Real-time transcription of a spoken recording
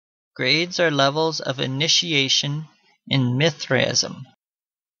Grades or levels of initiation in Mithraism.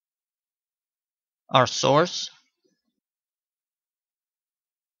 Our source: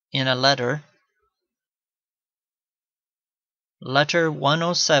 in a letter, Letter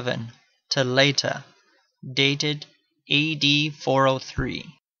 107 to Leta, dated AD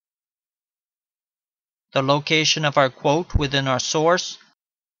 403. The location of our quote within our source: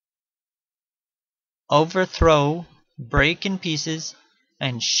 overthrow, break in pieces,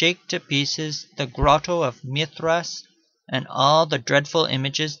 and shake to pieces the grotto of Mithras and all the dreadful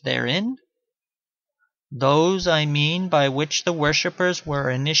images therein? Those, I mean, by which the worshippers were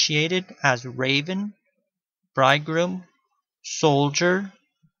initiated as raven, bridegroom, soldier,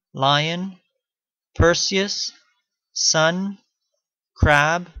 lion, Perseus, son,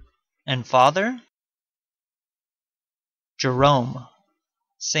 crab, and father? Jerome,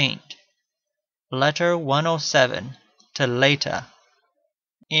 Saint, Letter 107 to Leta,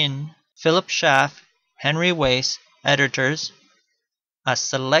 in Philip Schaff, Henry Wace, editors, A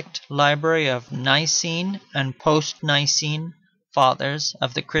Select Library of Nicene and Post-Nicene Fathers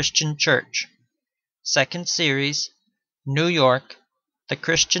of the Christian Church, 2nd Series, New York, The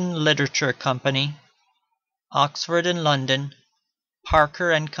Christian Literature Company, Oxford and London,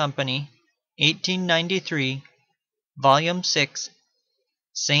 Parker and Company, 1893, Volume 6,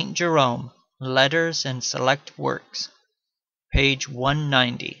 St. Jerome, Letters and Select Works, page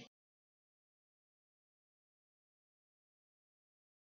 190.